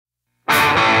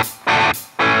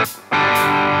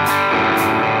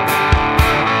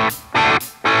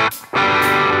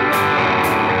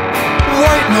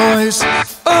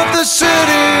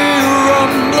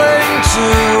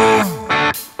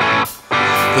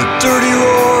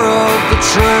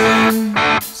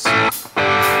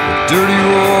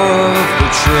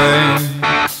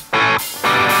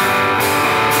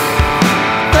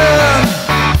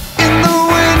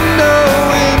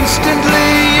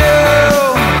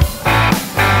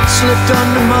slipped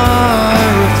under my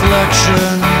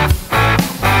reflection.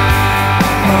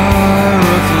 My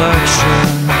reflection.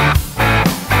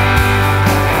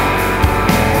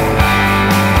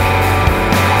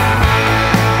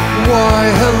 Why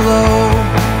hello,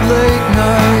 late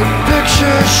night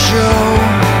picture show.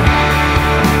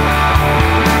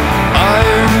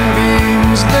 Iron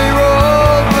beams, they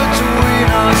roll between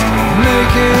us,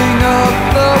 making up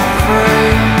the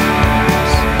frames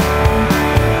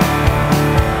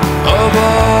of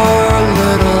our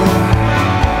little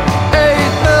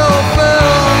 8mm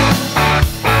film.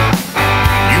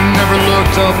 You never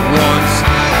looked up once,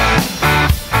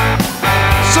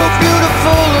 so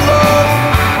beautiful alone.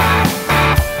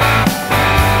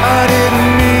 I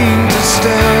didn't mean to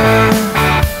stare,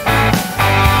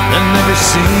 and never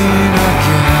seen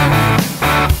again.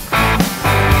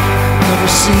 Never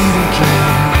seen again.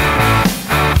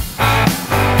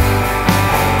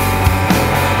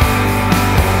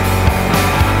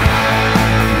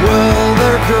 Well,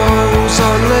 there goes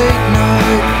our late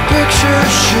night picture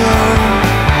show.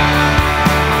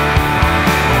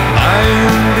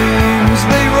 Iron beams,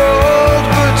 they rolled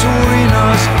between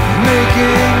us,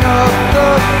 making up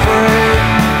the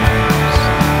frames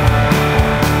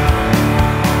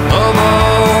of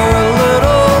our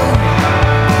little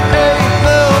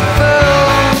 8mm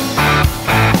film.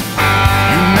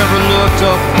 You never looked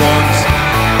up once,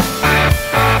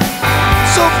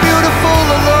 so beautiful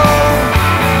alone.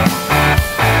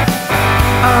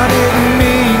 I didn't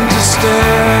mean to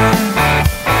stare,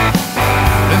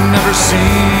 and never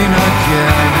seen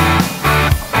again.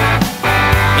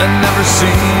 And never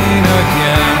seen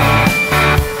again.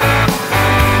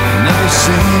 Never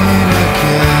seen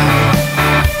again.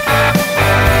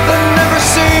 And never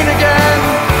seen again.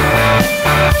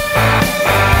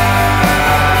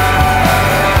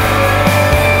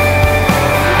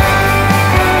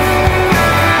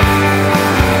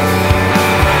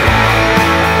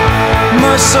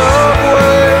 My soul